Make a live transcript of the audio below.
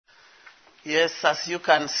Yes, as you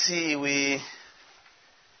can see, we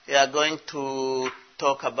are going to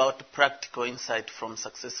talk about practical insight from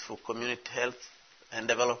successful community health and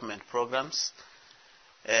development programs.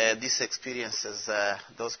 These experiences, the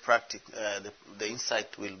insight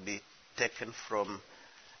will be taken from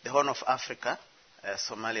the Horn of Africa,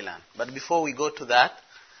 Somaliland. But before we go to that,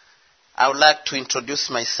 I would like to introduce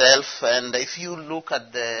myself. And if you look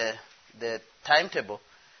at the timetable,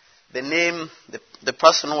 the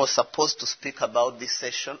person who was supposed to speak about this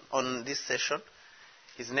session,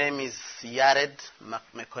 his name is Yared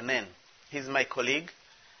Mekonnen. He's my colleague.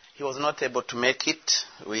 He was not able to make it.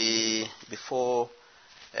 He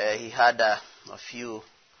had a few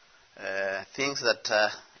things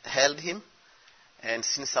that held him. And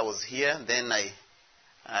since I was here, then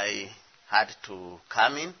I had to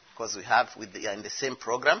come in because we are in the same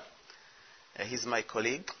program. He's my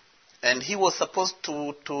colleague. And he was supposed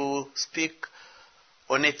to speak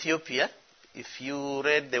on Ethiopia, if you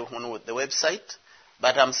read the website,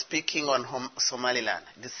 but I'm speaking on Somaliland,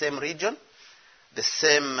 the same region, the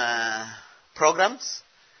same programs,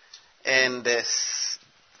 and the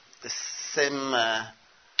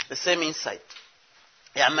same insight.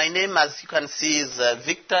 Yeah, my name, as you can see, is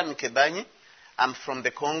Victor Mkebanyi. I'm from the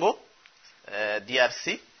Congo,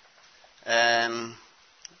 DRC, and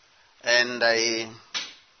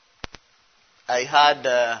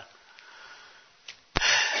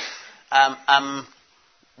I'm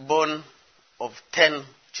born of 10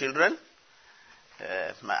 children.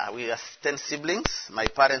 We are 10 siblings. My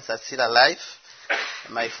parents are still alive.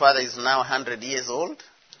 My father is now 100 years old.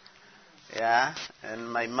 Yeah, and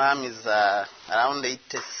my mom is around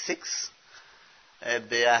 86.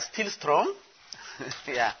 They are still strong.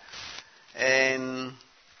 Yeah, and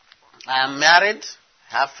I am married.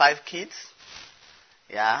 Have 5 kids.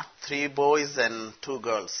 Yeah, 3 boys and 2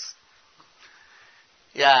 girls.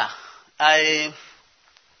 Yeah, I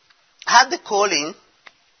had the calling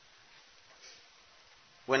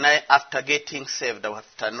after getting saved,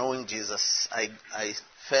 after knowing Jesus. I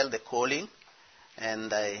felt the calling,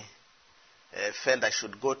 and I felt I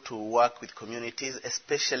should go to work with communities,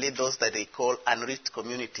 especially those that they call unreached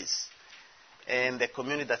communities. And the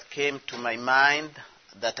community that came to my mind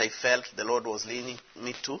that I felt the Lord was leading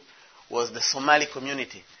me to was the Somali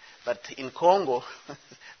community. But in Congo,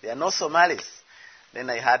 there are no Somalis. Then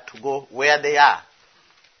I had to go where they are.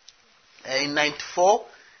 In 1994,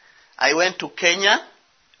 I went to Kenya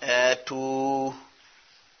to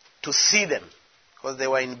see them, because they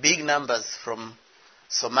were in big numbers from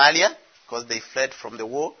Somalia, because they fled from the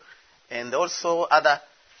war, and also other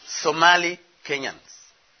Somali Kenyans.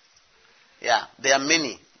 Yeah, there are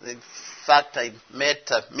many. In fact, I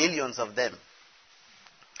met millions of them.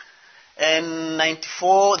 In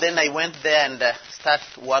 1994, then I went there and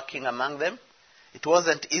started working among them. It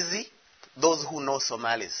wasn't easy. Those who know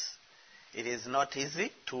Somalis, it is not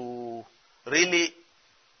easy to really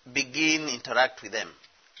begin interact with them.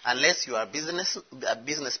 Unless you are a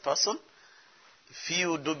business person, if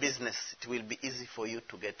you do business, it will be easy for you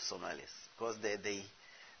to get Somalis, because they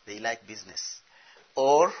like business.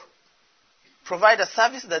 Or provide a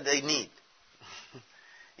service that they need.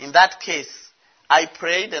 In that case, I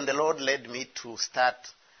prayed and the Lord led me to start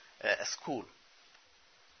a school.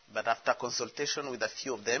 But after consultation with a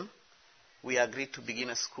few of them, we agreed to begin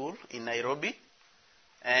a school in Nairobi.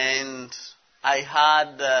 And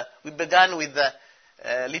we began with the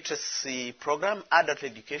literacy program, adult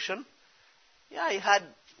education. Yeah, I had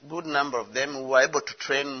a good number of them. We were able to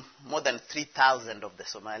train more than 3,000 of the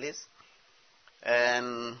Somalis.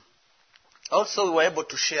 And also we were able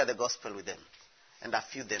to share the gospel with them. And a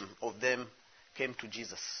few of them came to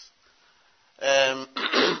Jesus.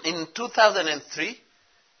 In 2003,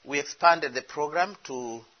 we expanded the program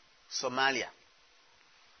to Somalia,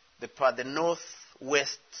 the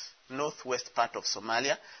northwest part of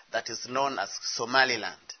Somalia that is known as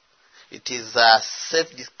Somaliland. It is a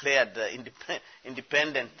self-declared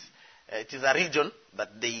independent. It is a region,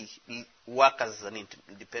 but they work as an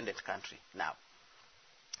independent country now.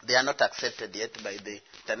 They are not accepted yet by the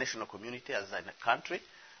international community as a country,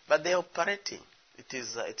 but they are operating. It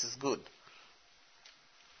is good.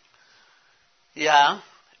 Yeah,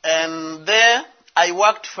 and there I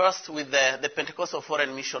worked first with the Pentecostal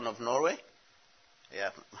Foreign Mission of Norway. Yeah,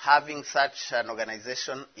 having such an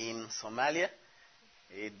organization in Somalia,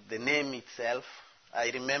 the name itself, I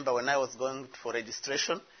remember when I was going for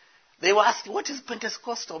registration, they were asking, what is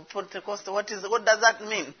Pentecostal? What does that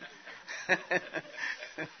mean?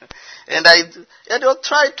 And I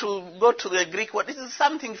tried to go to the Greek word. It is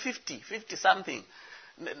something 50 something.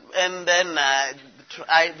 And then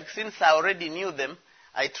since I already knew them,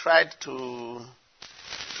 I tried to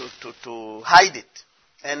to hide it.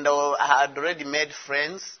 And I had already made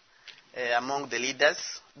friends among the leaders.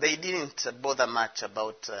 They didn't bother much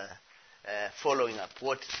about following up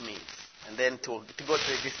what it means, and then to go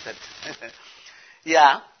to register.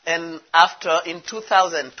 Yeah, and in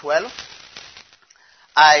 2012,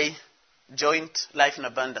 I joined Life in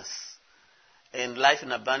Abundance. And Life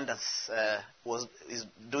in Abundance is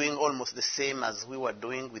doing almost the same as we were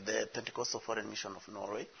doing with the Pentecostal Foreign Mission of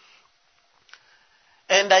Norway.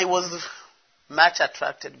 And I was much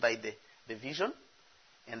attracted by the vision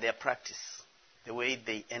and their practice, the way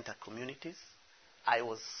they enter communities. I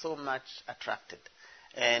was so much attracted.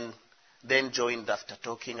 And then joined, after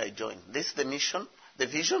talking, I joined. This is the mission, the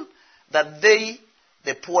vision, that they,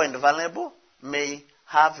 the poor and vulnerable, may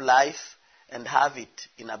have life and have it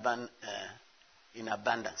in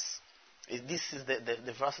abundance. This is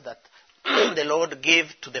the verse that the Lord gave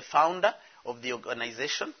to the founder of the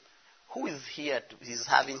organization, who is here. He's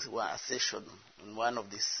having a session in one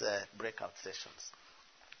of these breakout sessions.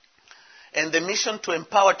 And the mission to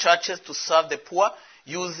empower churches to serve the poor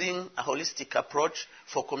using a holistic approach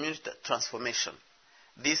for community transformation.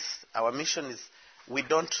 Our mission is, we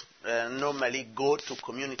don't normally go to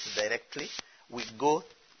communities directly. We go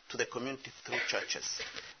to the community through churches.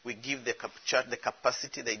 We give the church the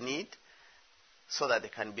capacity they need so that they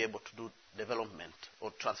can be able to do development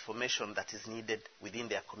or transformation that is needed within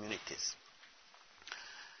their communities.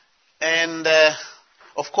 And,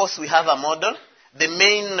 of course, we have a model. The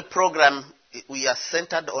main program, we are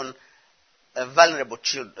centered on vulnerable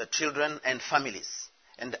children and families,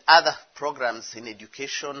 and other programs in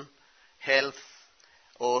education, health,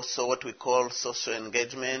 also what we call social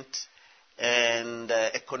engagement and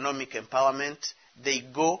economic empowerment. They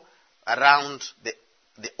go around the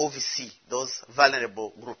OVC, those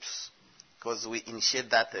vulnerable groups, because we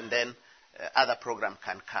initiate that, and then other program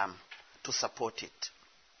can come to support it.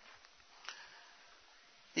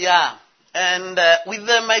 Yeah, and with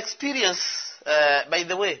my experience, by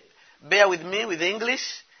the way, bear with me with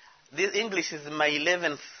English. This English is my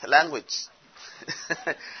 11th language.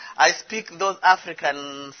 I speak those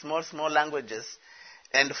African small languages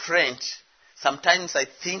and French. Sometimes I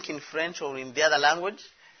think in French or in the other language,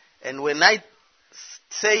 and when I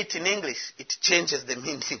say it in English, it changes the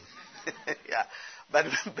meaning. Yeah, but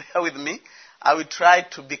bear with me. I will try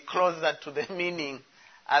to be closer to the meaning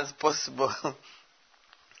as possible.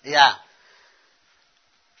 Yeah.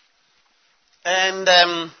 And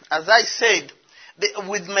as I said,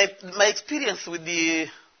 with my experience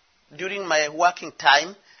during my working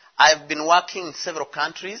time, I've been working in several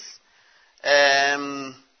countries.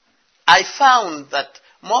 I found that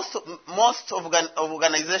most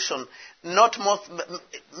organizations,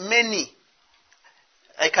 many,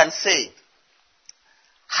 I can say,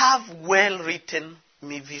 have well-written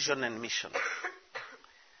vision and mission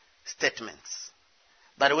statements.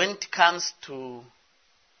 But when it comes to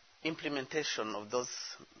implementation of those,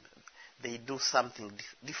 they do something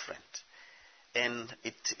different. And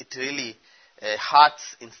it really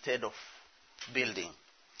hurts instead of building.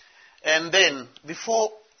 And then,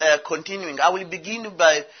 before continuing, I will begin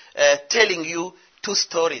by telling you two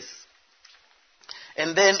stories.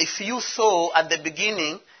 And then, if you saw at the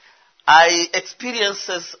beginning, I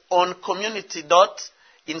experiences on Community Dot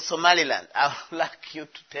in Somaliland. I would like you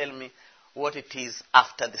to tell me what it is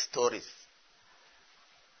after the stories.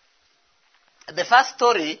 The first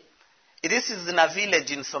story, this is in a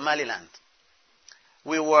village in Somaliland.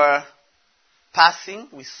 We were passing,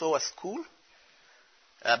 we saw a school,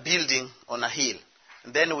 a building on a hill.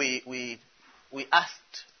 And then we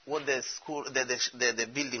asked what the school, the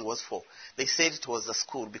building was for. They said it was a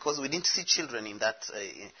school because we didn't see children in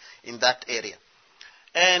that area.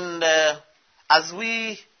 And as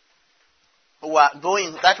we were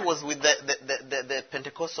going, that was with the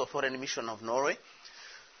Pentecostal Foreign Mission of Norway.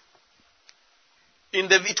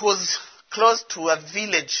 It was close to a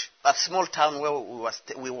village, a small town where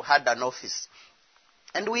we had an office.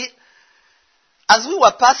 And as we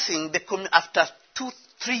were passing, after 2-3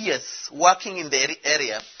 years working in the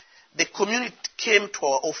area, the community came to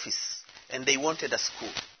our office and they wanted a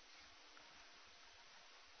school.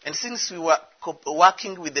 And since we were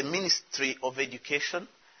working with the Ministry of Education,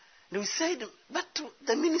 we said, but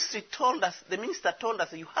the minister told us,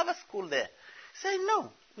 you have a school there. He said, no,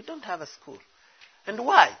 we don't have a school. And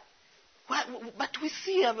why? But we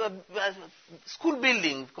see a school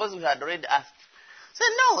building, because we had already asked. Said,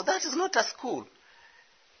 no, that is not a school.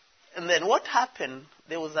 And then what happened,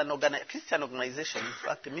 there was a Christian organization, in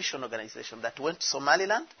fact a mission organization, that went to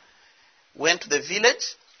Somaliland, went to the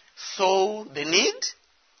village, saw the need.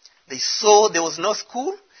 They saw there was no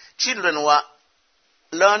school. Children were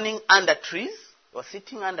learning under trees They were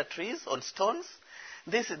sitting under trees on stones.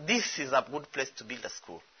 This is a good place to build a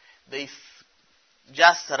school. They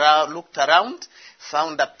just looked around,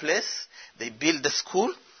 found a place. They built the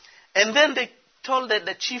school. And then they told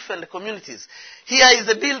the chief and the communities, here is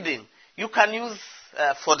the building. You can use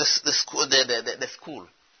for the school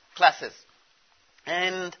classes.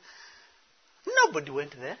 And nobody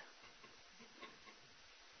went there.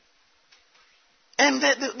 And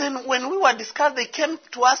then when we were discussed, they came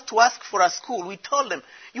to us to ask for a school. We told them,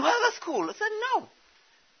 you have a school? I said, no.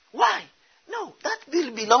 Why? No,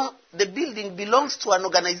 the building belongs to an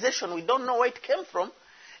organization. We don't know where it came from.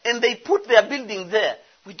 And they put their building there.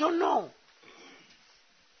 We don't know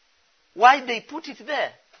why they put it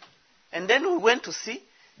there. And then we went to see.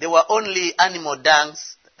 There were only animal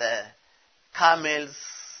dungs. The camels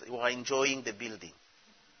were enjoying the building.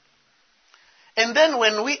 And then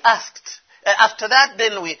when we asked, after that,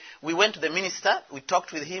 then we went to the minister. We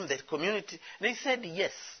talked with him, the community. And he said,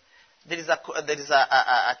 yes, there is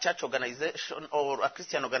a church organization or a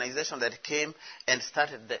Christian organization that came and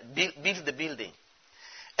started built the building.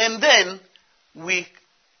 And then we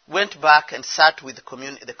went back and sat with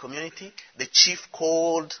the community. The chief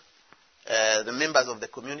called the members of the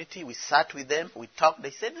community. We sat with them. We talked. They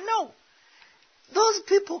said, no. Those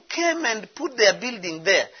people came and put their building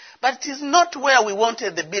there. But it is not where we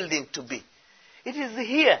wanted the building to be. It is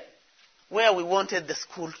here where we wanted the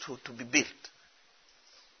school to be built.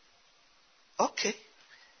 Okay.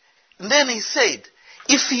 And then he said,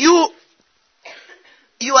 if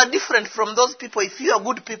you are different from those people, if you are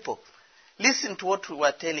good people, listen to what we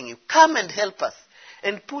were telling you. Come and help us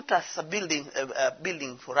and put us a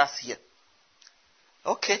building for us here.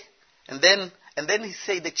 Okay. And then he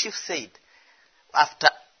said, the chief said, after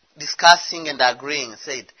discussing and agreeing,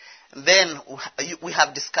 said, then we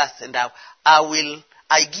have discussed, and I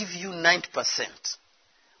give you 90%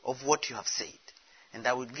 of what you have said, and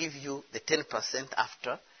I will give you the 10%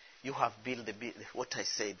 after you have built what I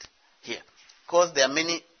said here. Because there are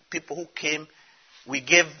many people who came, we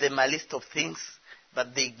gave them a list of things,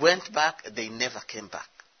 but they went back, they never came back.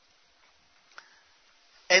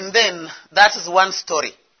 And then that is one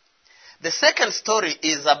story. The second story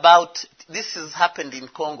is about, this has happened in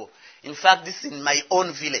Congo. In fact, this is in my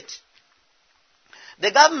own village.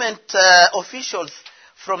 The government officials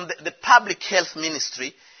from the public health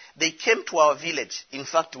ministry, they came to our village, in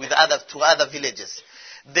fact, to other villages.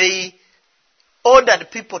 They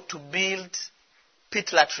ordered people to build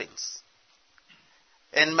pit latrines.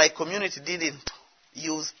 And my community didn't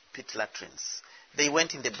use pit latrines. They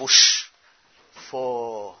went in the bush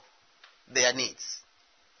for their needs.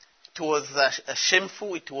 It was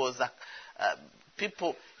shameful. It was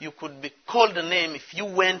people, you could be called a name if you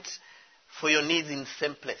went for your needs in the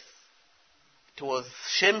same place. It was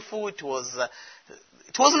shameful. It was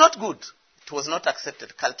not good. It was not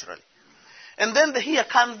accepted culturally. And then here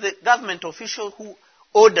comes the government official who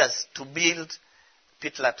orders to build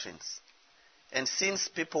pit latrines. And since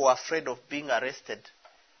people were afraid of being arrested,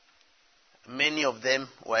 many of them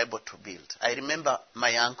were able to build. I remember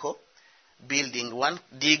my uncle building one,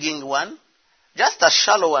 digging one, just a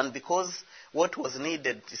shallow one, because what was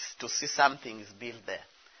needed is to see something is built there.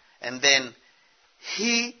 And then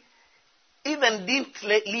he even didn't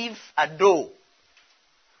leave a door,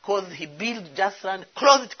 because he built just around,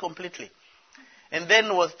 closed it completely. And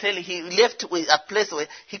then was telling, he left with a place where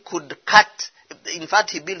he could cut. In fact,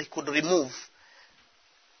 he could remove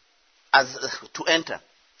to enter.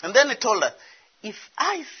 And then he told us, if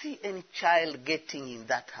I see any child getting in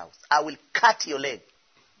that house, I will cut your leg.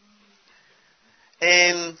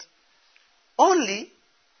 And only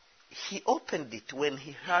he opened it when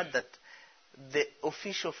he heard that the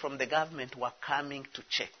official from the government were coming to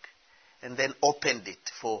check, and then opened it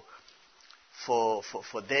for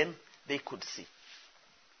them. They could see.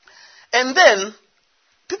 And then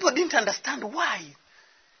people didn't understand why we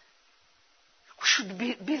should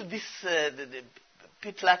build this the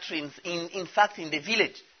pit latrines in fact in the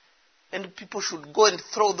village, and people should go and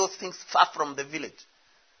throw those things far from the village.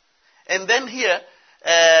 And then here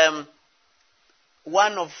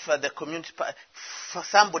one of the community,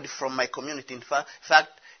 somebody from my community, in fact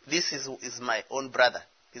this is my own brother.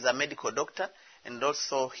 He's a medical doctor, and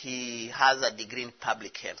also he has a degree in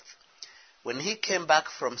public health. When he came back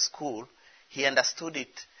from school, he understood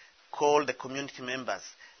it, called the community members,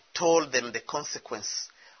 told them the consequence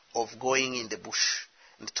of going in the bush,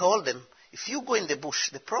 and told them, if you go in the bush,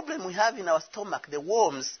 the problem we have in our stomach, the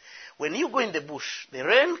worms, when you go in the bush, the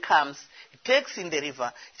rain comes, it takes in the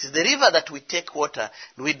river. It is the river that we take water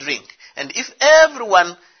and we drink. And if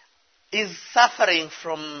everyone is suffering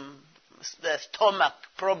from the stomach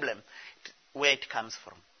problem, where it comes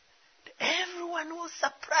from, Everyone was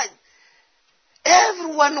surprised.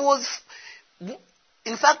 Everyone was,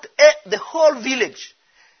 in fact, the whole village,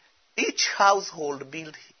 each household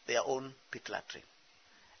built their own pit latrine.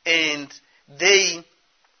 And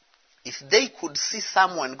if they could see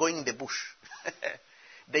someone going in the bush,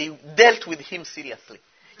 they dealt with him seriously.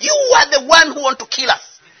 You are the one who want to kill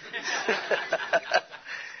us.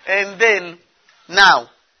 And then, now,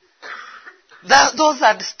 those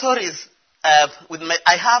are the stories.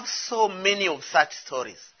 I have so many of such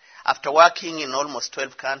stories after working in almost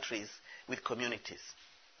 12 countries with communities.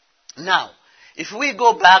 Now, if we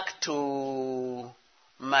go back to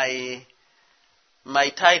my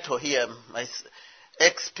title here, my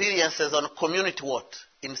experiences on community what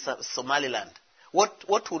in Somaliland,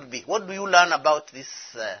 what would be? What do you learn about these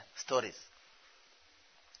stories?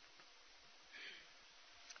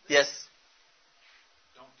 Yes?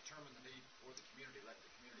 Don't determine the need for the community. Let the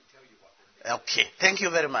community tell you what they need. Okay, thank you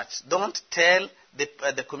very much. Don't tell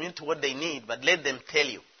the community what they need, but let them tell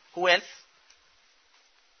you. Who else?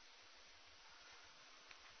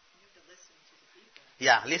 You have to listen to the people.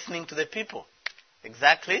 Yeah, listening to the people.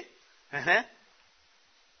 Exactly. Uh-huh.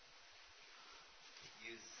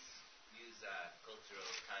 Use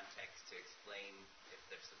cultural context to explain if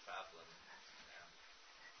there's a problem.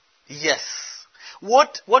 Yes.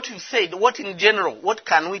 What you said, what in general, what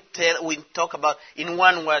can we talk about in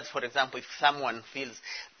one word, for example, if someone feels,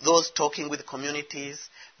 those talking with communities,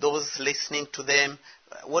 those listening to them,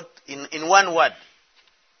 what in one word?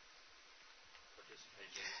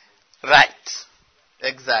 Right.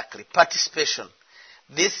 Exactly. Participation.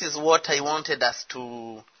 This is what I wanted us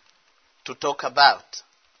to talk about.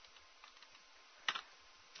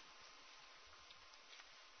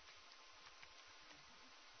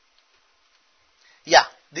 Yeah,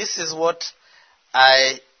 this is what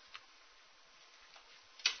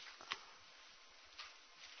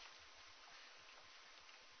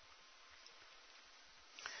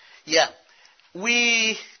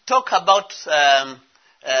we talk about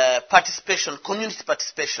participation, community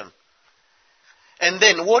participation. And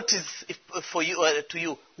then what is, for you, to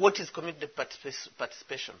you, what is community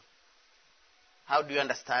participation? How do you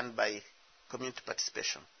understand by community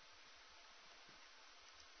participation?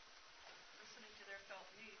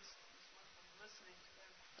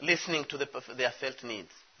 Listening to their felt needs.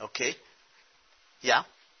 Okay. Yeah.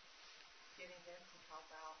 Getting them to help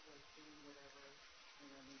out with doing whatever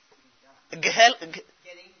needs to be done.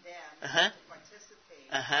 Getting them to participate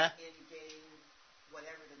in getting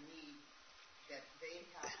whatever the need that they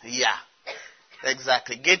have. Yeah.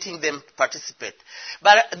 Exactly. Getting them to participate.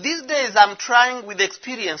 But these days I'm trying with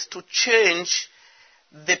experience to change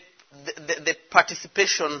the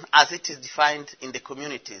participation as it is defined in the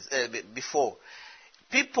communities before.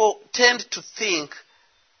 People tend to think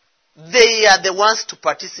they are the ones to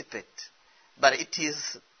participate, but it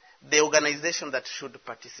is the organization that should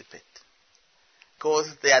participate.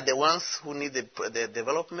 Because they are the ones who need the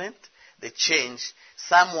development, the change.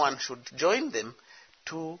 Someone should join them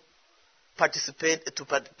to participate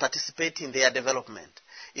in their development.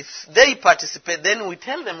 If they participate, then we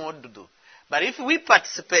tell them what to do. But if we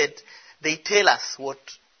participate, they tell us what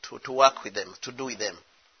to work with them, to do with them.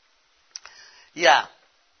 Yeah.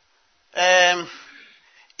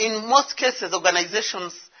 In most cases,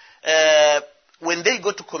 organizations, when they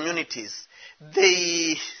go to communities,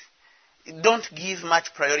 they don't give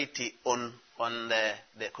much priority on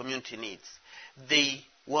the community needs. They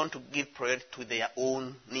want to give priority to their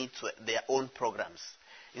own needs, their own programs,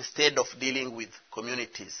 instead of dealing with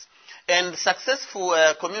communities. And successful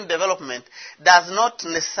community development does not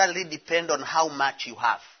necessarily depend on how much you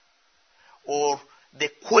have or the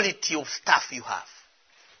quality of staff you have.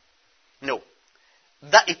 No.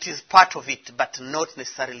 That it is part of it, but not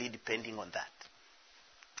necessarily depending on that.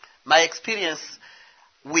 My experience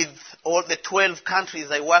with all the 12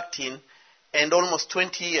 countries I worked in and almost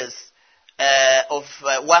 20 years of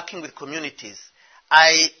working with communities,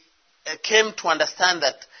 I came to understand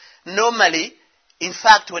that normally, in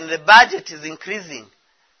fact, when the budget is increasing,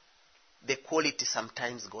 the quality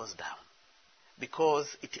sometimes goes down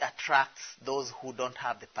because it attracts those who don't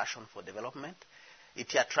have the passion for development.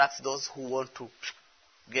 It attracts those who want to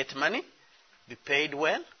get money, be paid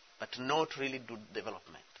well, but not really do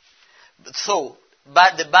development. So,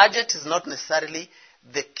 but the budget is not necessarily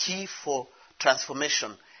the key for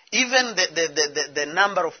transformation. Even the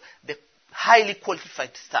number of the highly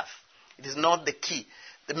qualified staff, it is not the key.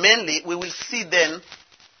 Mainly, we will see then,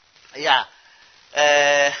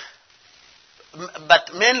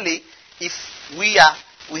 but mainly if we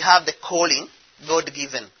have the calling,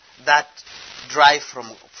 God-given, that drive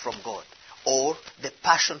from God, or the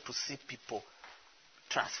passion to see people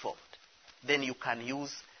transformed. then you can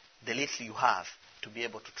use the little you have to be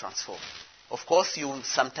able to transform. Of course,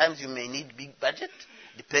 sometimes you may need big budget,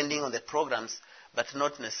 depending on the programs, but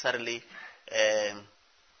not necessarily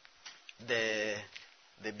the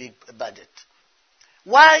big budget.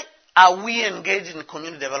 Why are we engaged in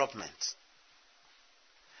community development?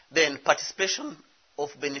 Then participation of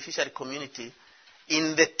beneficiary community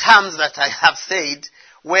in the terms that I have said,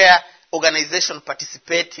 where organizations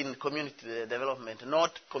participate in community development,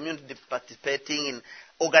 not community participating in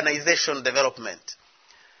organization development,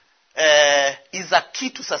 is a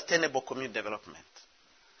key to sustainable community development.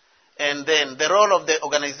 And then the role of the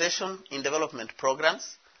organization in development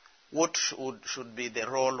programs, what should be the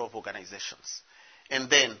role of organizations? And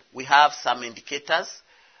then we have some indicators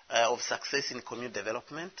of success in community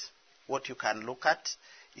development, what you can look at.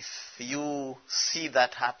 If you see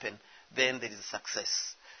that happen, then there is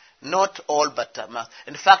success. Not all, but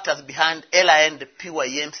in fact, as behind LIN, the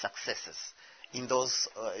PYM successes in those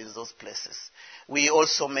places. We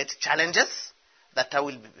also met challenges that I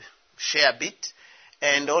will share a bit,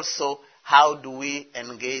 and also how do we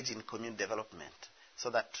engage in community development so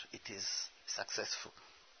that it is successful.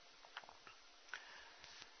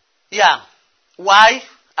 Yeah, why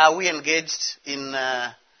are we engaged in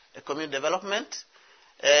community development?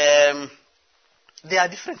 There are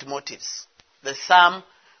different motives. There's some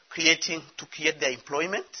to create their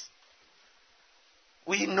employment.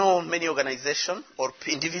 We know many organizations or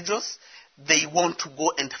individuals, they want to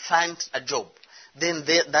go and find a job. Then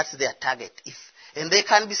that's their target. And they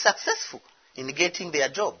can be successful in getting their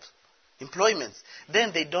jobs, employments.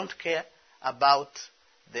 Then they don't care about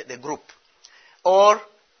the group. Or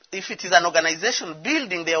if it is an organization,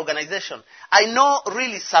 building the organization. I know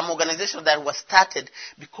really some organizations that were started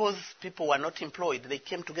because people were not employed. They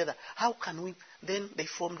came together. How can we? Then they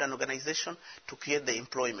formed an organization to create the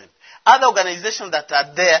employment. Other organizations that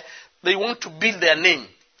are there, they want to build their name.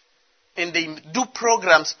 And they do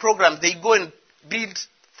programs. They go and build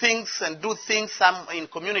things and do things, some in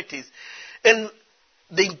communities. And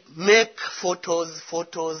they make photos,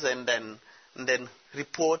 and then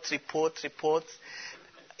reports.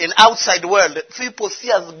 In outside world, people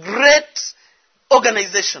see as great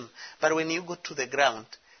organization. But when you go to the ground,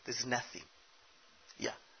 there's nothing.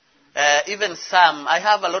 Yeah. Even some, I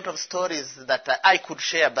have a lot of stories that I could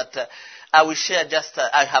share, but I will share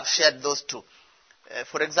I have shared those two.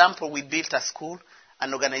 For example, we built a school.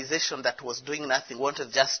 An organization that was doing nothing,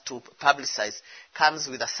 wanted just to publicize, comes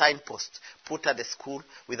with a signpost, put at the school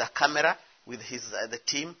with a camera, with the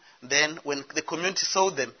team. Then when the community saw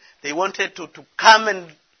them, they wanted to come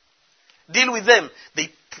and deal with them. They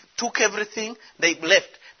took everything, they left.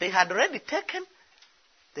 They had already taken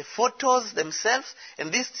the photos themselves,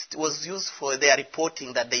 and this was used for their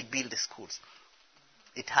reporting that they build the schools.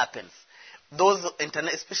 It happens. Those,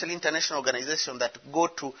 especially international organizations that go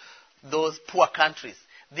to those poor countries,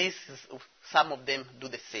 some of them do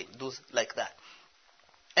the same, do like that.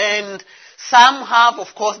 And some have,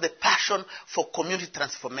 of course, the passion for community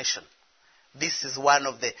transformation. This is one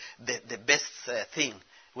of the best thing.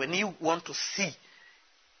 When you want to see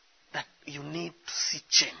that you need to see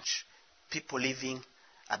change, people living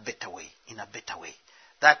a better way, in a better way.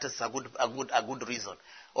 That is a good reason.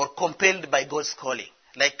 Or compelled by God's calling.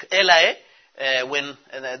 Like LIA, when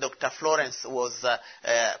Dr. Florence was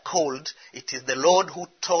called, it is the Lord who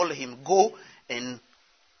told him, go and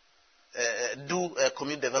do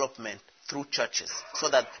community development through churches so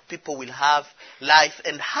that people will have life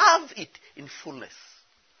and have it in fullness.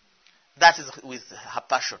 That is with her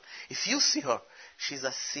passion. If you see her, she's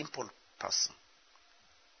a simple person.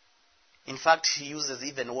 In fact, she uses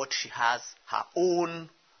even what she has, her own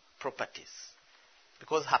properties.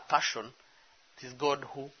 Because her passion, it is God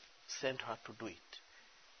who sent her to do it.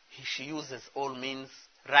 She uses all means,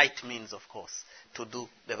 right means, of course, to do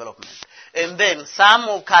development. And then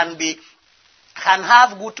some can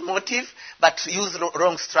have good motive, but use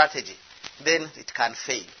wrong strategy. Then it can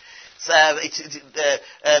fail. So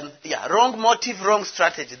wrong motive, wrong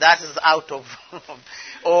strategy. That is out of,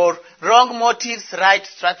 or wrong motives, right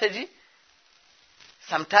strategy.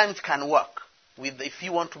 Sometimes can work. If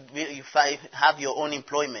you want to have your own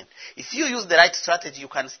employment. If you use the right strategy, you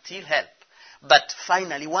can still help. But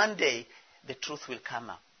finally, one day, the truth will come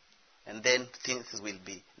out. And then things will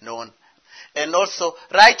be known. And also,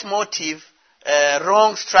 right motive,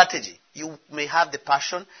 wrong strategy. You may have the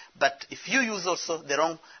passion, but if you use also the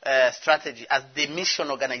wrong strategy as the mission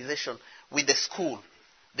organization with the school,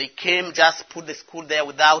 they came, just put the school there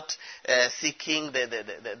without seeking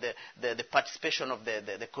the participation of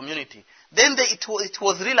the community. Then it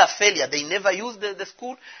was really a failure. They never used the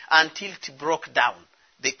school until it broke down.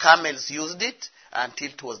 The camels used it until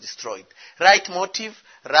it was destroyed. Right motive,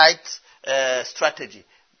 right strategy.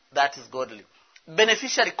 That is godly.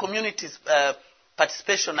 Beneficiary communities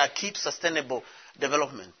participation are key to sustainable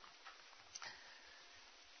development.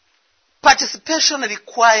 Participation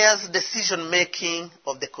requires decision-making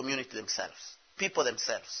of the community themselves, people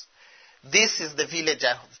themselves. This is the village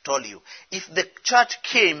I have told you. If the church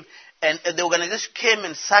came and the organization came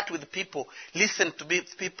and sat with people, listened to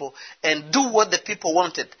people, and do what the people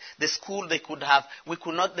wanted, the school could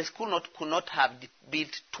not have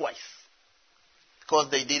built twice because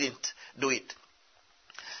they didn't do it.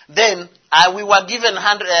 Then we were given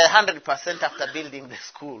 100% after building the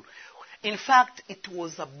school. In fact, it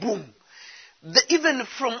was a boom. Even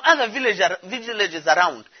from other villages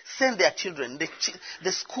around, send their children.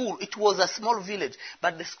 The school, it was a small village,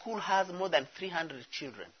 but the school has more than 300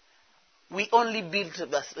 children. We only built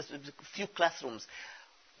a few classrooms.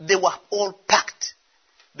 They were all packed.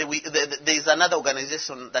 There is another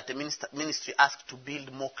organization that the ministry asked to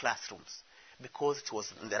build more classrooms because it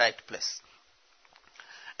was in the right place.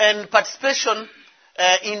 And participation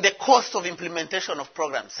in the cost of implementation of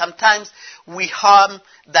programs. Sometimes we harm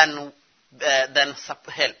than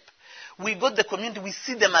help. We got the community, we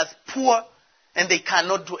see them as poor and they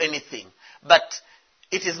cannot do anything. But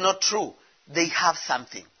it is not true. They have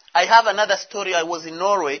something. I have another story. I was in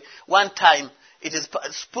Norway one time.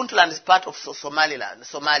 Puntland is part of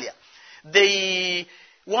Somalia. They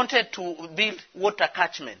wanted to build water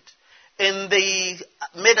catchment. And they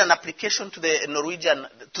made an application to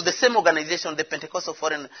to the same organization, the Pentecostal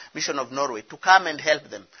Foreign Mission of Norway, to come and help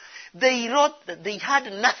them. They wrote that they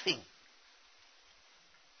had nothing.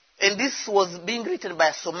 And this was being written by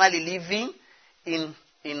a Somali living in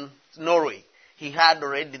Norway. He had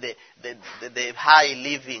already the high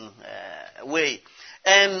living way.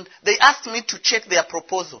 And they asked me to check their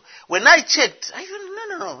proposal. When I checked, I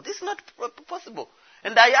said, no, this is not possible.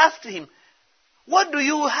 And I asked him, what do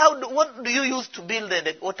you use to build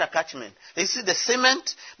the water catchment? They see the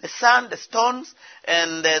cement, the sand, the stones,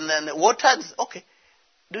 and then the water. Okay.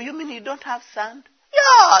 Do you mean you don't have sand?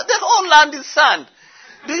 Yeah, the whole land is sand.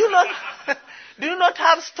 Do you not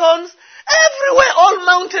have stones? Everywhere, all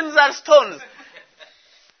mountains are stones.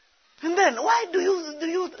 And then, why do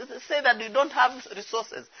you say that you don't have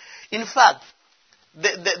resources? In fact,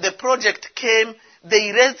 the project came,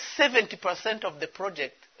 they raised 70% of the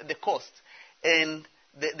project, the cost, and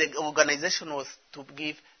the organization was to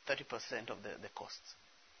give 30% of the costs.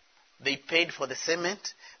 They paid for the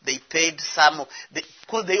cement, they paid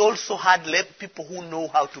because they also had people who know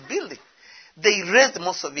how to build it. They raised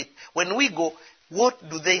most of it. When we go, what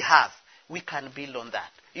do they have? We can build on that.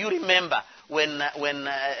 You remember when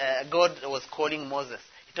God was calling Moses.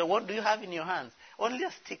 He said, what do you have in your hands? Only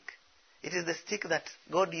a stick. It is the stick that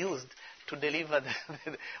God used to deliver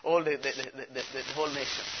the whole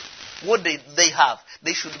nation. What they have,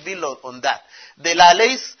 they should build on that. The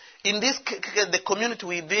Lalays, the community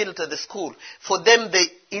we built at the school, for them,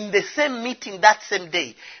 in the same meeting that same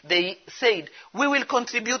day, they said, we will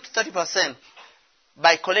contribute 30%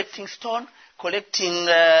 by collecting stone,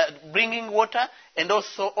 bringing water, and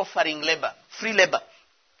also offering labor, free labor.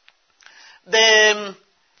 The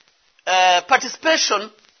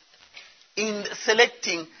participation in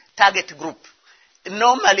selecting target group.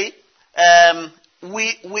 Normally,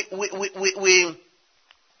 we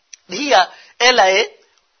here, LIA,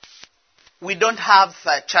 we don't have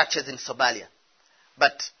churches in Somalia.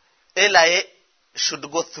 But LIA should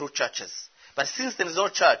go through churches. But since there is no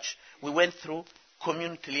church, we went through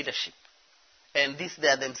community leadership. And this they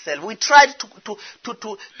are themselves. We tried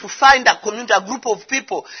to find a community, a group of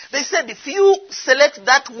people. They said if you select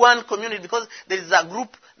that one community, because there is a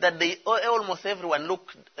group that almost everyone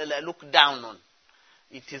look down on.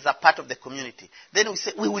 It is a part of the community. Then we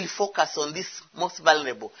say, we will focus on this most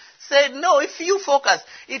vulnerable. Said, no, if you focus,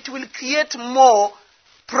 it will create more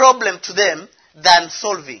problem to them than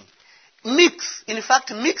solving. In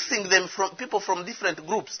fact, mixing them from people from different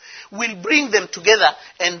groups will bring them together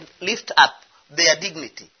and lift up their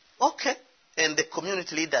dignity. Okay. And the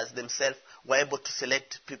community leaders themselves were able to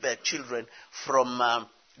select children from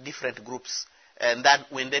different groups. And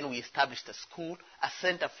then we established a school, a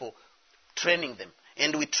center for training them.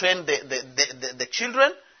 And we train the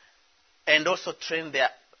children and also train their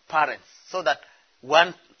parents so that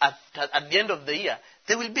at the end of the year,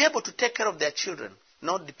 they will be able to take care of their children,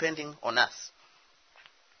 not depending on us.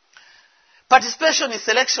 Participation in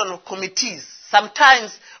selection of committees.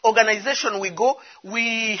 Sometimes, organization we go,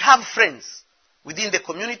 we have friends within the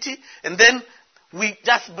community, and then we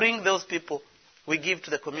just bring those people we give to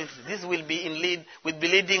the community. This will be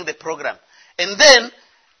leading the program. And then,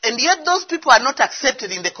 And yet those people are not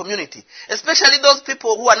accepted in the community. Especially those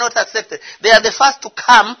people who are not accepted. They are the first to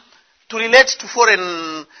come to relate to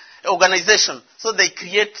foreign organizations. So they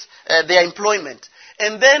create their employment.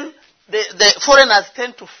 And then the foreigners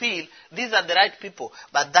tend to feel these are the right people.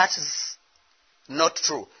 But that is not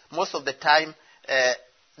true. Most of the time,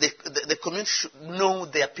 the community should know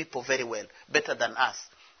their people very well, better than us.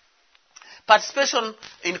 Participation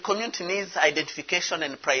in community needs identification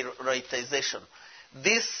and prioritization.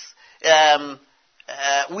 This,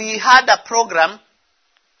 we had a program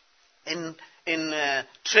in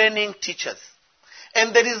training teachers.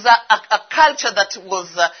 And there is a culture that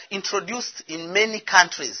was introduced in many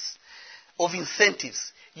countries of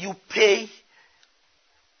incentives. You pay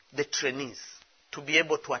the trainees to be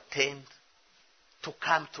able to attend, to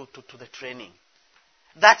come to the training.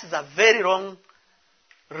 That is a very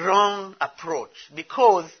wrong approach,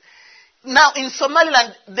 because now in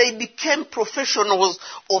Somaliland they became professionals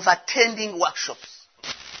of attending workshops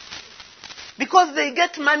because they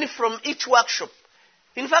get money from each workshop.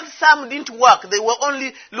 In fact, some didn't work. They were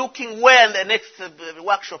only looking where the next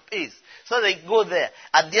workshop is. So they go there.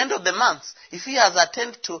 At the end of the month, if he has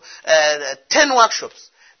attended to 10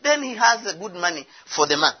 workshops, then he has a good money for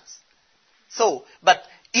the month. So, but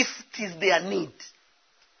if it is their need,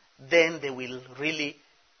 then they will really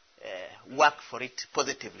work for it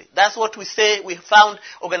positively. That's what we say. We found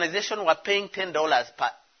organizations were paying $10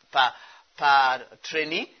 per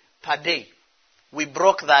trainee per day. We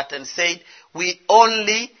broke that and said we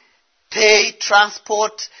only pay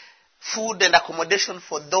transport, food and accommodation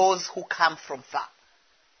for those who come from far,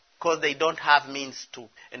 because they don't have means to.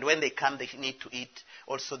 And when they come, they need to eat.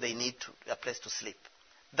 Also, they need a place to sleep.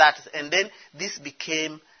 And then this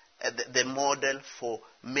became the model for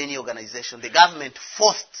many organizations. The government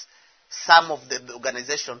forced some of the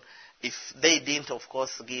organizations, if they didn't, of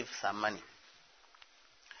course, give some money.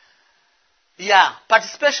 Yeah,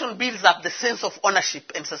 participation builds up the sense of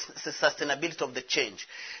ownership and sustainability of the change.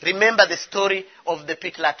 Remember the story of the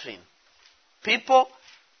pit latrine. People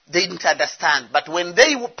didn't understand, but when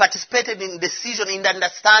they participated in decision, in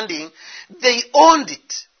understanding, they owned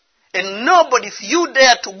it. And nobody, if you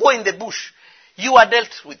dare to go in the bush, you are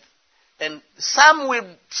dealt with. And some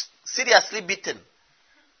were seriously beaten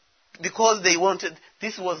because they wanted,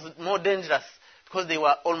 this was more dangerous because they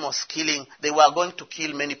were almost killing, they were going to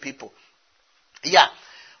kill many people. Yeah,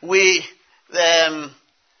 they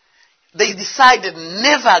decided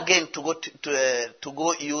never again to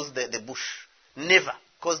go use the bush. Never,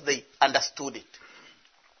 because they understood it.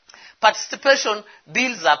 Participation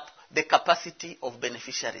builds up the capacity of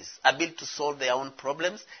beneficiaries, ability to solve their own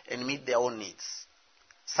problems and meet their own needs.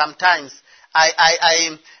 Sometimes,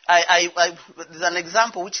 there's an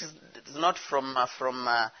example which is not from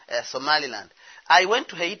Somaliland. I went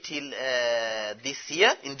to Haiti this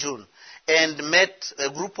year in June and met a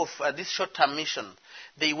group of this short-term mission.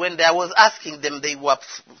 They went there. I was asking them. They were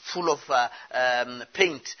full of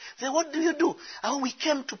paint. They said, "What do you do?" "Oh, we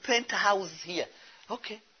came to paint a house here."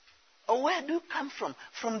 "Okay." "Oh, where do you come from?"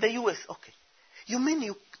 "From the U.S." "Okay." "You mean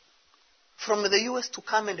you from the U.S. to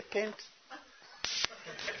come and paint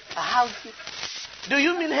a house here?" "Do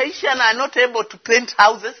you mean Haitians are not able to paint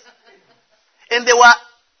houses?" And there were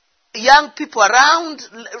young people around,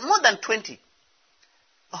 more than 20.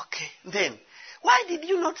 "Okay, then, why did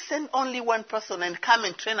you not send only one person and come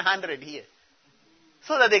and train 100 here?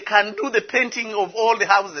 So that they can do the painting of all the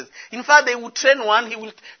houses. In fact, they would train one,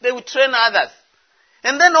 they would train others.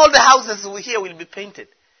 And then all the houses here will be painted.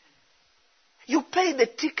 You pay the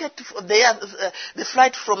ticket for the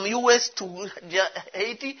flight from US to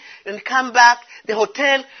Haiti and come back, the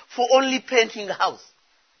hotel, for only painting a house.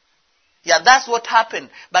 Yeah, that's what happened.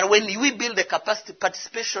 But when we build the capacity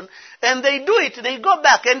participation, and they do it, they go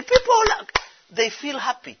back, and people, they feel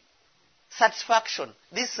happy. Satisfaction.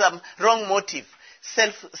 This wrong motive.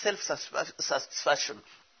 Self-satisfaction.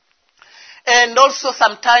 And also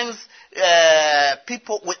sometimes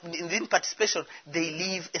people in participation, they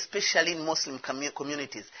leave, especially in Muslim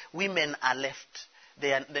communities. Women are left.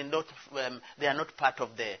 They are not part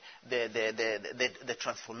of the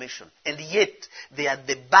transformation. And yet, they are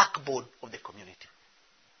the backbone of the community.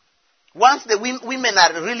 Once the women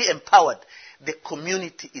are really empowered, the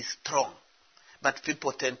community is strong. But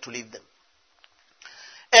people tend to leave them.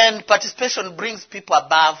 And participation brings people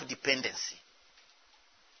above dependency.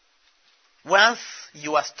 Once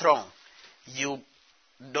you are strong, you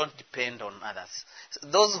don't depend on others.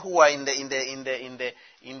 Those who are in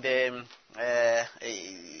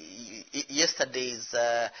yesterday's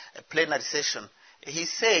plenary session, he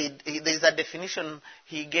said there is a definition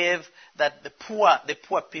he gave that the poor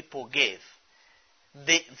people gave.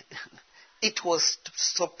 it was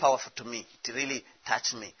so powerful to me. It really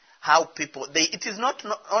touched me. How people, it is not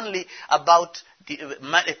only about the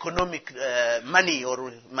economic money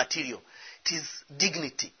or material. It is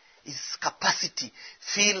dignity, it's capacity,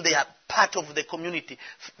 feel they are part of the community.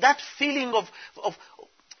 That feeling of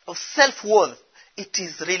self-worth, it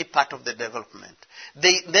is really part of the development.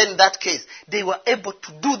 Then in that case, they were able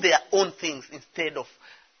to do their own things instead of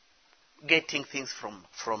getting things from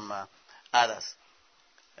others.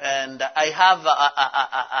 And I have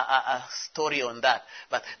a story on that.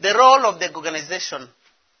 But the role of the organization,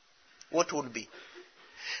 what would be?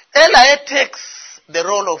 LIA takes the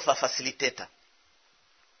role of a facilitator.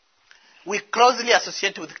 We closely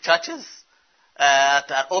associate with churches that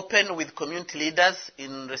are open with community leaders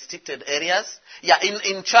in restricted areas.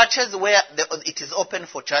 In churches where it is open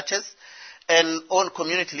for churches, and all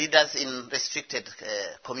community leaders in restricted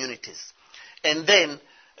communities. And then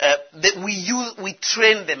we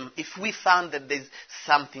train them. If we found that there's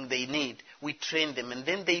something they need, we train them, and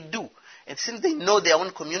then they do. And since they know their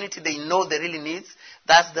own community, they know the really needs,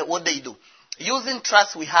 that's what they do. Using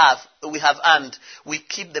trust we have earned, we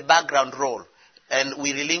keep the background role, and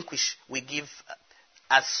we relinquish, we give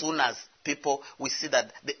as soon as we see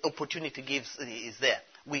that the opportunity is there.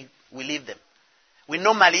 We leave them. We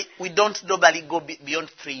don't normally go beyond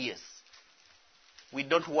 3 years. We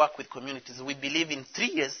don't work with communities. We believe in 3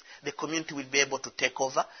 years, the community will be able to take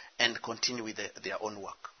over and continue with their own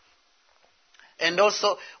work. And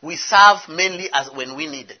also, we serve mainly as when we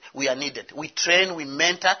are needed. We train, we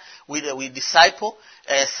mentor, we disciple.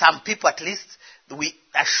 Some people at least, we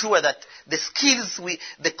assure that the skills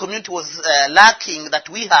the community was lacking that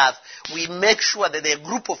we have, we make sure that there are a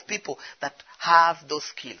group of people that have those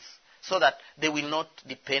skills so that they will not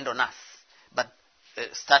depend on us, but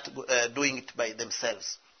start doing it by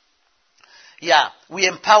themselves. We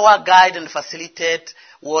empower, guide, and facilitate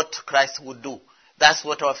what Christ would do. That's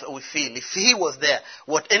what we feel. If he was there,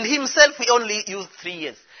 and himself, he only used 3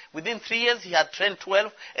 years. Within 3 years, he had trained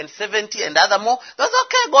 12 and 70 and other more. That's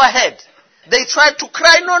okay, go ahead. They tried to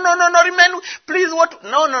cry, no, remain, please, what?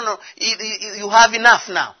 No. You have enough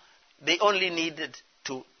now. They only needed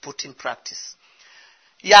to put in practice.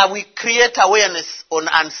 We create awareness on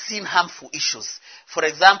unseen harmful issues. For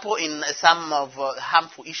example, in some of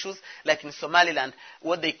harmful issues, like in Somaliland,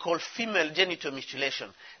 what they call female genital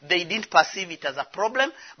mutilation. They didn't perceive it as a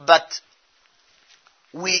problem, but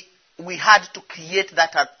we had to create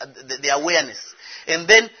that the awareness. And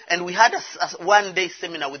we had a one-day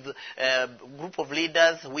seminar with a group of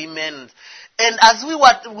leaders, women, and as we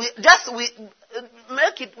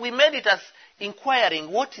made it as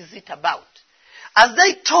inquiring, what is it about? As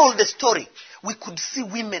they told the story, we could see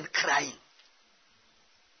women crying.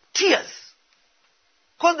 Tears.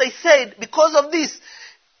 Because they said, because of this,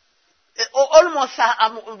 almost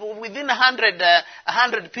within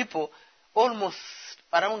 100 people, almost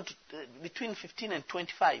around between 15 and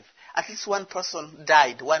 25, at least one person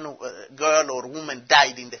died, one girl or woman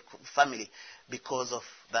died in the family because of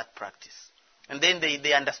that practice. And then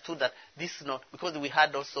they understood that this is not, because we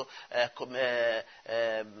had also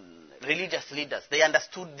religious leaders. They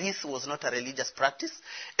understood this was not a religious practice,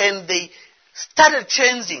 and they started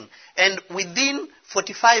changing. And within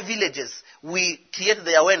 45 villages, we created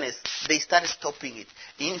the awareness. They started stopping it.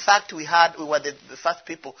 In fact, we were the first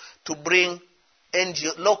people to bring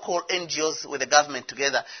local NGOs with the government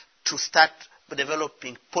together to start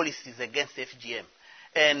developing policies against FGM.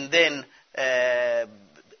 And then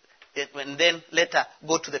later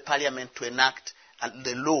go to the parliament to enact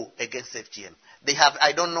the law against FGM. They have,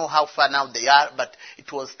 I don't know how far now they are, but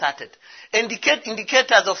it was started.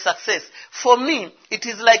 Indicators of success. For me, it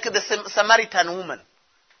is like the Samaritan woman.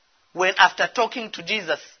 When after talking to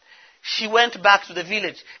Jesus, she went back to the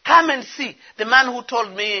village. Come and see the man who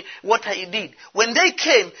told me what he did. When they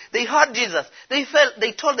came, they heard Jesus. They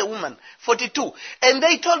told the woman, 42. And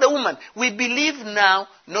they told the woman, we believe now,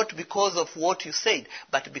 not because of what you said,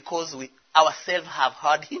 but because we ourselves have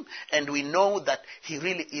heard him, and we know that he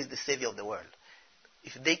really is the Savior of the world.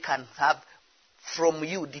 If they can have from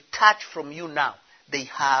you, detach from you now, they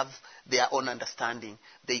have their own understanding.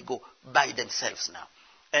 They go by themselves now.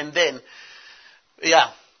 And then,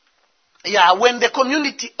 when the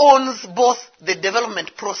community owns both the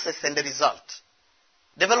development process and the result.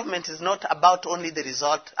 Development is not about only the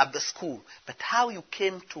result at the school, but how you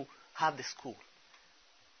came to have the school.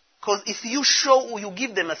 Because if you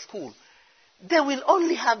give them a school, they will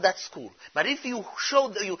only have that school. But if you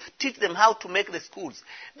teach them how to make the schools,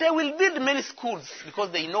 they will build many schools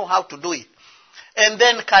because they know how to do it. And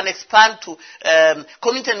then can expand to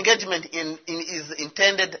community engagement is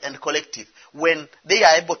intended and collective when they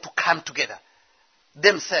are able to come together.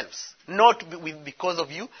 themselves. Not because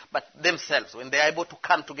of you, but themselves. When they are able to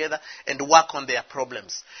come together and work on their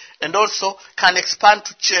problems. And also can expand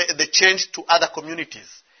to the change to other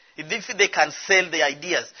communities. If they can sell their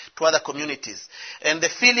ideas to other communities. And the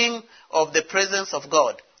feeling of the presence of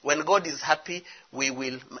God. When God is happy, He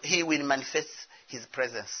will manifest His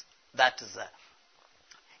presence. That is,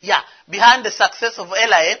 behind the success of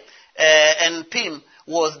LIA and PIM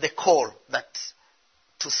was the call that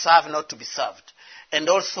to serve, not to be served. And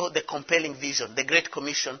also the compelling vision, the Great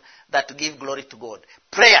Commission that to give glory to God.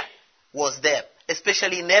 Prayer was there.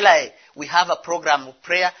 Especially in LIA, we have a program of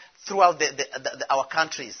prayer throughout our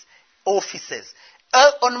countries, offices.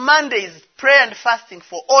 On Mondays, prayer and fasting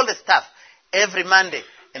for all the staff, every Monday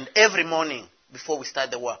and every morning before we start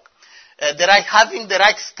the work. Having the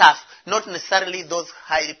right staff, not necessarily those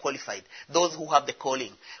highly qualified, those who have the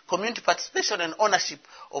calling. Community participation and ownership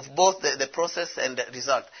of both the process and the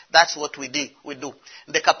result. That's what we do.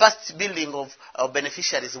 The capacity building of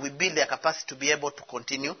beneficiaries, we build their capacity to be able to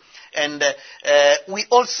continue. And we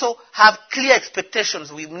also have clear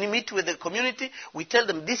expectations. We meet with the community, we tell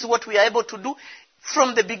them this is what we are able to do.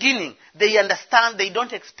 From the beginning, they understand, they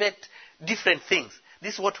don't expect different things.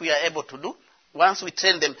 This is what we are able to do. Once we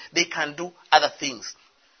train them, they can do other things.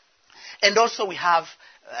 And also we have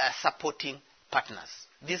supporting partners.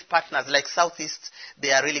 These partners, like Southeast,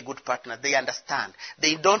 they are really good partners. They understand.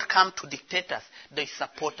 They don't come to dictate us. They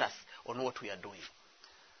support us on what we are doing.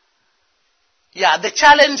 The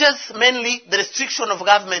challenges, mainly the restriction of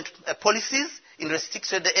government policies in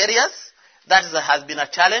restricted areas. That has been a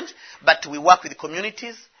challenge. But we work with the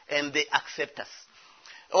communities and they accept us.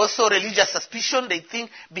 Also religious suspicion, they think,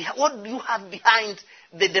 what do you have behind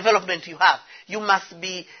the development you have? You must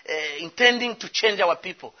be intending to change our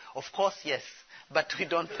people. Of course, yes, but we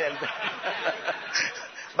don't tell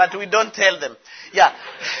them.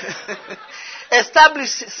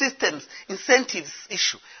 Establish systems, incentives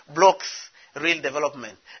issue, blocks real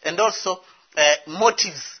development. And also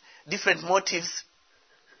motives, different motives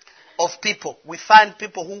of people. We find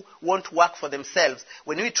people who want to work for themselves.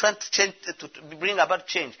 When we try to change, to bring about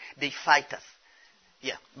change, they fight us.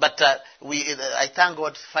 But I thank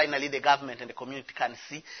God finally the government and the community can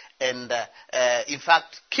see and in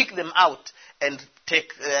fact kick them out and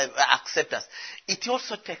accept us. It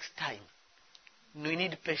also takes time. We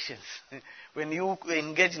need patience. When you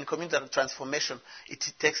engage in community transformation, it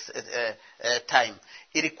takes time.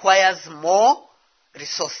 It requires more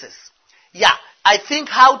resources. I think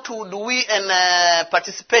how do we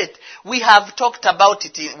participate? We have talked about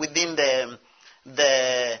it within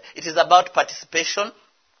it is about participation.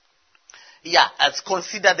 As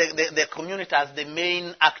consider the community as the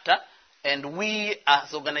main actor, and we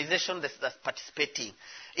as organization that's participating.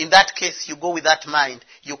 In that case, you go with that mind,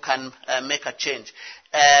 you can make a change.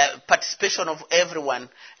 Participation of everyone,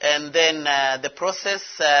 and then the process.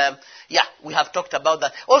 We have talked about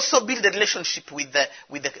that. Also, build a relationship with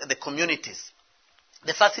the communities.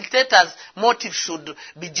 The facilitators' motive should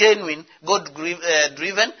be genuine,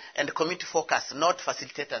 God-driven, and community-focused, not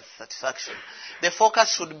facilitators' satisfaction. The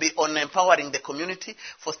focus should be on empowering the community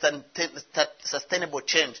for sustainable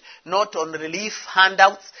change, not on relief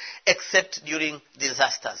handouts, except during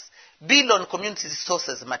disasters. Build on community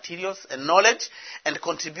resources, materials, and knowledge, and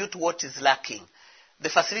contribute to what is lacking. The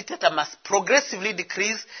facilitator must progressively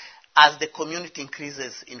decrease as the community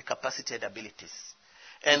increases in capacity and abilities.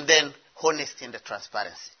 And then honesty and the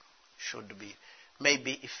transparency should be.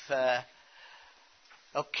 Maybe if, I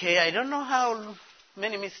don't know how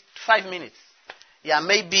many minutes, 5 minutes.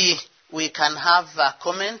 Maybe we can have a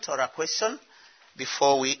comment or a question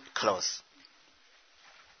before we close.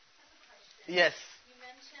 Yes. You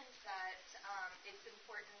mentioned that it's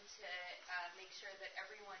important to make sure that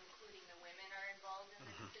everyone, including the women, are involved in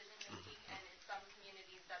the decision making, and in some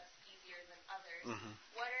communities that's easier than others.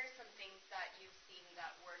 What are some things that you've seen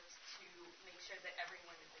that worked to make sure that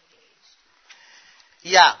everyone is engaged?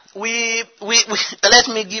 Let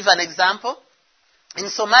me give an example. In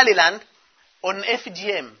Somaliland, on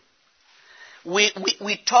FGM, we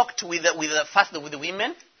talked first with the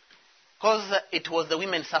women, because it was the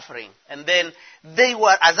women suffering. And then they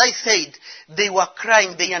were, as I said, they were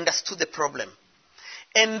crying, they understood the problem.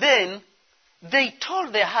 And then they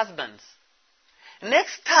told their husbands.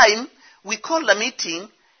 Next time, we called a meeting,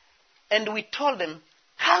 and we told them,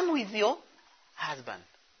 come with your husband.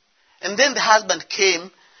 And then the husband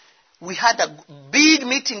came. We had a big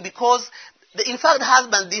meeting because, in fact, the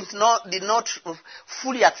husband did not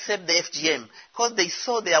fully accept the FGM because they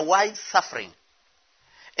saw their wives suffering.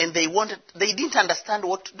 And they didn't understand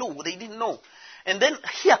what to do. They didn't know. And then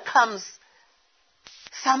here comes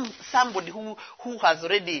somebody who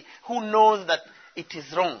knows that it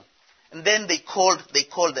is wrong. And then they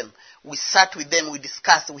called them. We sat with them, we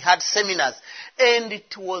discussed, we had seminars, and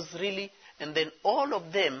it was really, and then all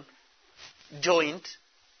of them joined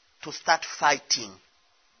to start fighting.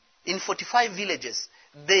 In 45 villages,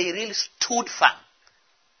 they really stood firm.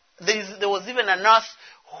 There was even a nurse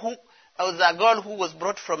was a girl who was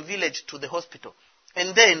brought from village to the hospital.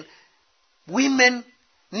 And then women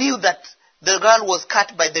knew that the girl was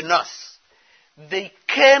cut by the nurse. They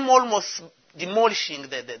came almost demolishing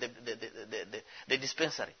the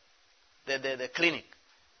dispensary, the clinic.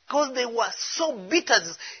 Because they were so bitter.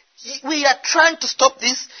 We are trying to stop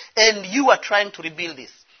this, and you are trying to rebuild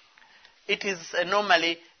this. It is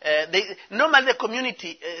normally the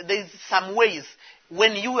community, there is some ways.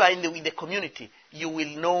 When you are in the community, you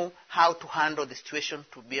will know how to handle the situation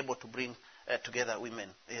to be able to bring together women.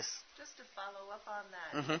 Yes. Just to follow up on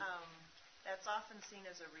that, that's often seen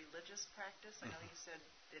as a religious practice. I know you said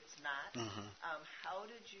it's not. How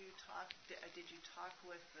did you talk? Did you talk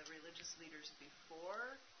with the religious leaders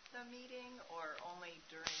before the meeting, or only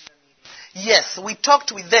during the meeting? Yes, we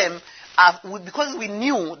talked with them because we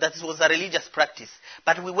knew that it was a religious practice.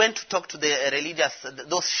 But we went to talk to the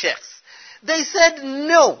those sheikhs. They said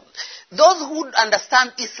no. Those who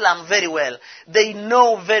understand Islam very well, they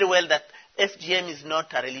know very well that FGM is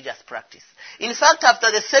not a religious practice. In fact, after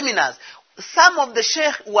the seminars, some of the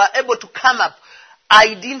sheikhs were able to come up.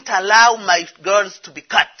 I didn't allow my girls to be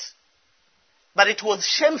cut. But it was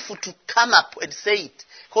shameful to come up and say it,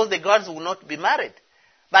 because the girls would not be married.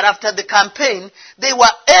 But after the campaign, they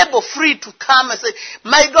were free to come and say,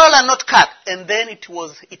 my girls are not cut. And then it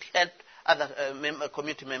helped other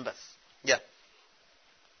community members. Yeah.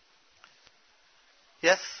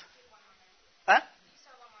 Yes? Huh?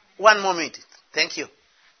 1 more minute. Thank you.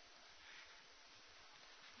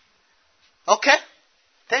 Okay.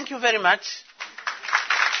 Thank you very much.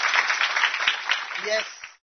 Yes.